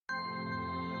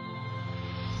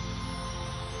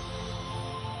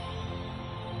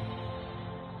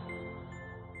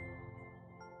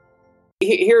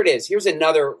Here it is. Here's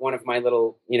another one of my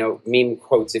little, meme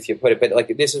quotes, if you put it. But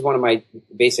like, this is one of my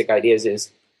basic ideas: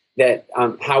 is that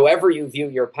however you view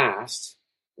your past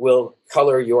will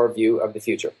color your view of the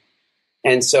future.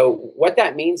 And so what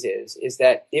that means is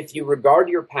that if you regard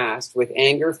your past with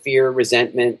anger, fear,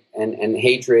 resentment, and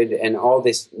hatred, and all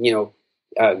this,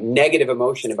 negative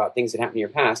emotion about things that happened in your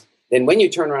past, then when you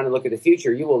turn around and look at the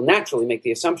future, you will naturally make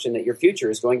the assumption that your future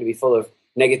is going to be full of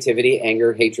negativity,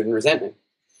 anger, hatred, and resentment.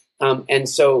 And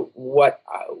so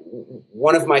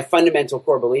one of my fundamental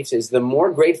core beliefs is the more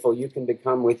grateful you can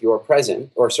become with your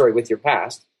with your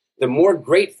past, the more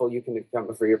grateful you can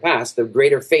become for your past, the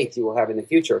greater faith you will have in the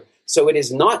future. So it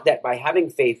is not that by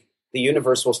having faith, the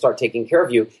universe will start taking care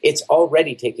of you. It's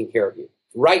already taking care of you.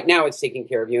 Right now, it's taking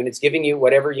care of you, and it's giving you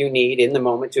whatever you need in the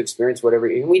moment to experience whatever.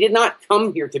 And we did not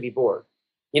come here to be bored.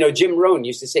 Jim Rohn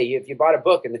used to say, if you bought a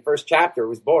book and the first chapter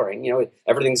was boring,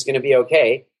 everything's going to be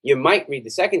okay. You might read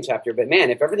the second chapter, but man,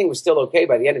 if everything was still okay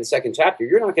by the end of the second chapter,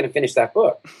 you're not going to finish that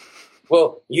book.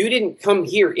 Well, you didn't come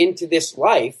here into this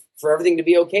life for everything to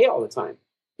be okay all the time.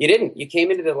 You didn't. You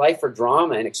came into the life for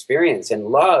drama and experience and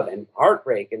love and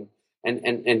heartbreak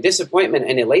and disappointment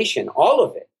and elation, all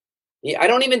of it. I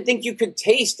don't even think you could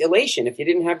taste elation if you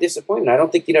didn't have disappointment. I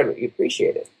don't think you'd ever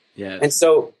appreciate it. Yeah. And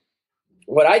so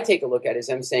what I take a look at is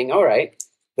I'm saying, all right,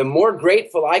 the more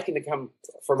grateful I can become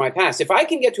for my past, if I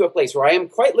can get to a place where I am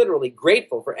quite literally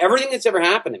grateful for everything that's ever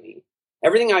happened to me,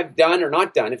 everything I've done or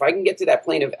not done, if I can get to that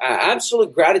plane of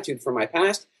absolute gratitude for my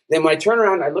past, then when I turn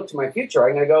around and I look to my future,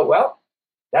 I'm going to go, well,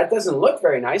 that doesn't look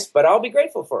very nice, but I'll be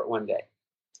grateful for it one day.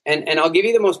 And I'll give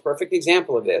you the most perfect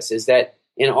example of this is that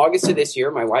in August of this year,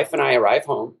 my wife and I arrive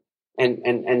home,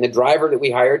 and the driver that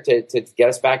we hired to get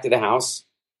us back to the house,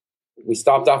 we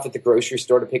stopped off at the grocery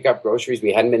store to pick up groceries.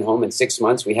 We hadn't been home in 6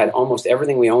 months. We had almost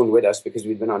everything we owned with us because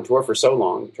we'd been on tour for so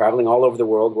long, traveling all over the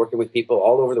world, working with people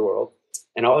all over the world.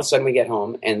 And all of a sudden we get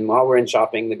home, and while we're in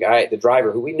shopping, the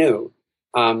driver who we knew,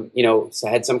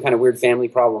 had some kind of weird family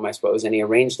problem, I suppose, and he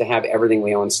arranged to have everything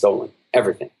we owned stolen,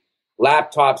 everything.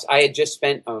 Laptops. I had just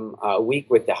spent a week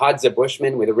with the Hadza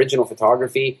Bushman with original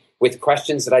photography, with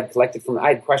questions that I'd collected I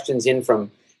had questions in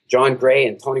from John Gray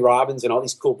and Tony Robbins and all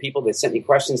these cool people that sent me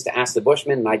questions to ask the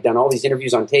Bushmen. And I'd done all these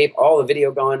interviews on tape, all the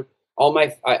video gone.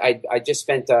 I just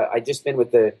been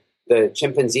with the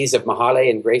chimpanzees of Mahale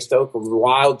and Greystoke,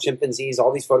 wild chimpanzees,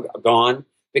 all these photos gone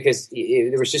because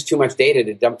there was just too much data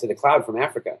to dump to the cloud from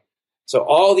Africa. So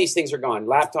all these things are gone.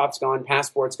 Laptops gone,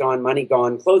 passports gone, money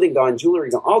gone, clothing gone, jewelry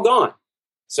gone, all gone.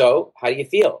 So how do you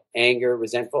feel? Anger,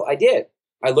 resentful? I did.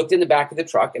 I looked in the back of the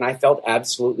truck and I felt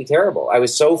absolutely terrible. I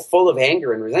was so full of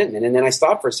anger and resentment. And then I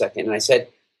stopped for a second and I said,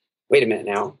 wait a minute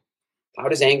now. How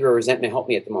does anger or resentment help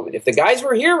me at the moment? If the guys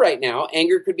were here right now,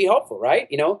 anger could be helpful, right?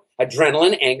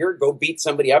 Adrenaline, anger, go beat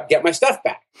somebody up, get my stuff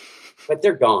back. But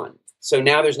they're gone. So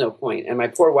now there's no point. And my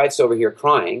poor wife's over here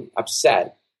crying,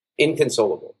 upset,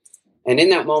 inconsolable. And in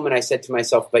that moment, I said to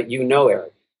myself, but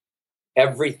Eric,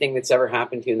 everything that's ever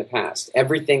happened to you in the past,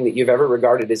 everything that you've ever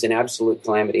regarded as an absolute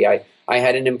calamity. I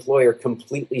had an employer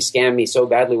completely scam me so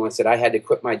badly once that I had to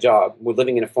quit my job. We're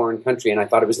living in a foreign country, and I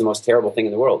thought it was the most terrible thing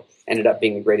in the world. Ended up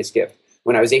being the greatest gift.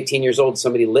 When I was 18 years old,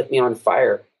 somebody lit me on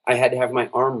fire. I had to have my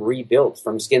arm rebuilt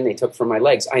from skin they took from my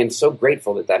legs. I am so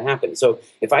grateful that happened. So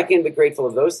if I can be grateful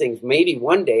of those things, maybe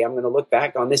one day I'm going to look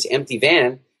back on this empty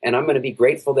van and I'm going to be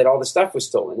grateful that all the stuff was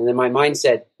stolen. And then my mind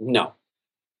said, no,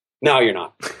 you're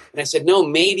not. And I said, no,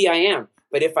 maybe I am.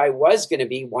 But if I was going to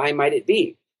be, why might it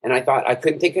be? And I thought I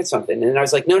couldn't think of something. And I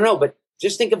was like, no, but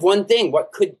just think of one thing.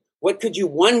 What could you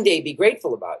one day be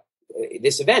grateful about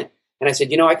this event? And I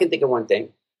said, I can think of one thing.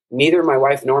 Neither my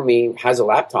wife nor me has a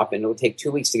laptop, and it'll take 2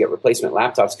 weeks to get replacement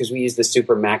laptops because we use the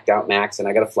super Mac'd out Macs, and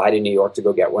I got to fly to New York to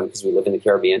go get one because we live in the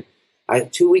Caribbean. I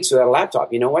had 2 weeks without a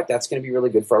laptop. You know what? That's going to be really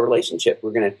good for our relationship.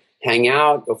 We're going to hang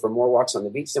out, go for more walks on the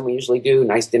beach than we usually do,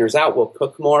 nice dinners out. We'll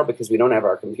cook more because we don't have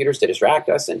our computers to distract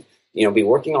us and, be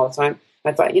working all the time.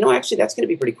 I thought, actually, that's going to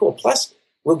be pretty cool. Plus,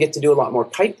 we'll get to do a lot more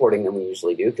kiteboarding than we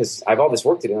usually do because I have all this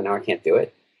work to do and now I can't do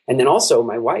it. And then also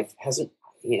my wife hasn't,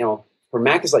 her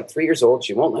Mac is like 3 years old.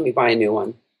 She won't let me buy a new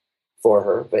one for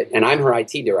her, and I'm her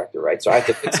IT director, right? So I have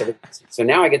to fix it. So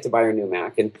now I get to buy her a new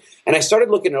Mac. And I started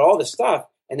looking at all this stuff.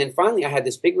 And then finally I had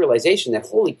this big realization that,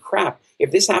 holy crap,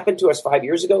 if this happened to us 5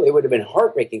 years ago, it would have been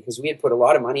heartbreaking because we had put a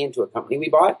lot of money into a company we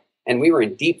bought and we were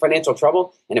in deep financial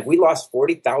trouble. And if we lost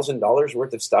 $40,000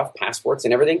 worth of stuff, passports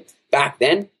and everything back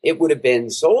then, it would have been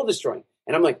soul destroying.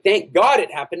 And I'm like, thank God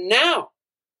it happened now.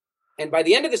 And by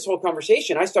the end of this whole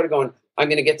conversation, I started going, I'm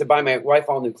going to get to buy my wife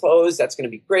all new clothes. That's going to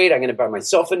be great. I'm going to buy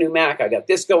myself a new Mac. I got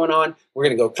this going on. We're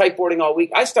going to go kiteboarding all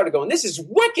week. I started going, this is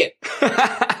wicked.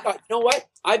 I thought, you know what?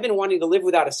 I've been wanting to live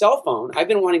without a cell phone. I've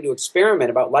been wanting to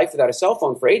experiment about life without a cell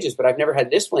phone for ages, but I've never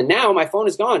had this one. Now my phone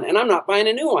is gone and I'm not buying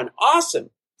a new one. Awesome.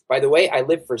 By the way, I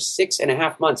lived for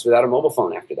 6.5 months without a mobile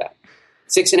phone after that.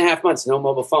 6.5 months, no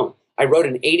mobile phone. I wrote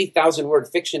an 80,000 word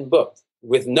fiction book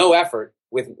with no effort.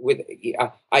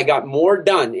 I got more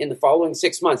done in the following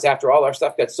 6 months after all our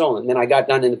stuff got stolen than I got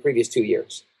done in the previous 2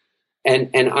 years. And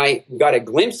I got a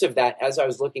glimpse of that as I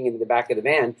was looking into the back of the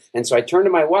van. And so I turned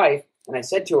to my wife and I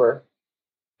said to her,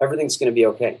 everything's going to be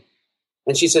okay.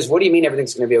 And she says, what do you mean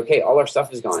everything's going to be okay? All our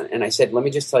stuff is gone. And I said, let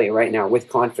me just tell you right now, with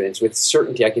confidence, with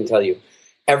certainty, I can tell you,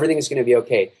 everything is going to be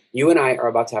okay. You and I are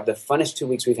about to have the funnest 2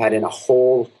 weeks we've had in a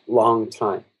whole long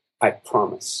time. I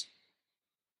promise.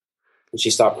 And she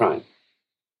stopped crying.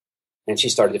 And she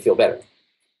started to feel better.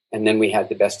 And then we had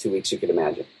the best 2 weeks you could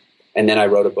imagine. And then I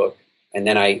wrote a book. And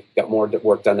then I got more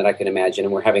work done than I can imagine.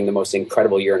 And we're having the most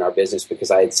incredible year in our business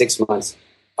because I had 6 months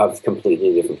of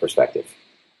completely different perspective.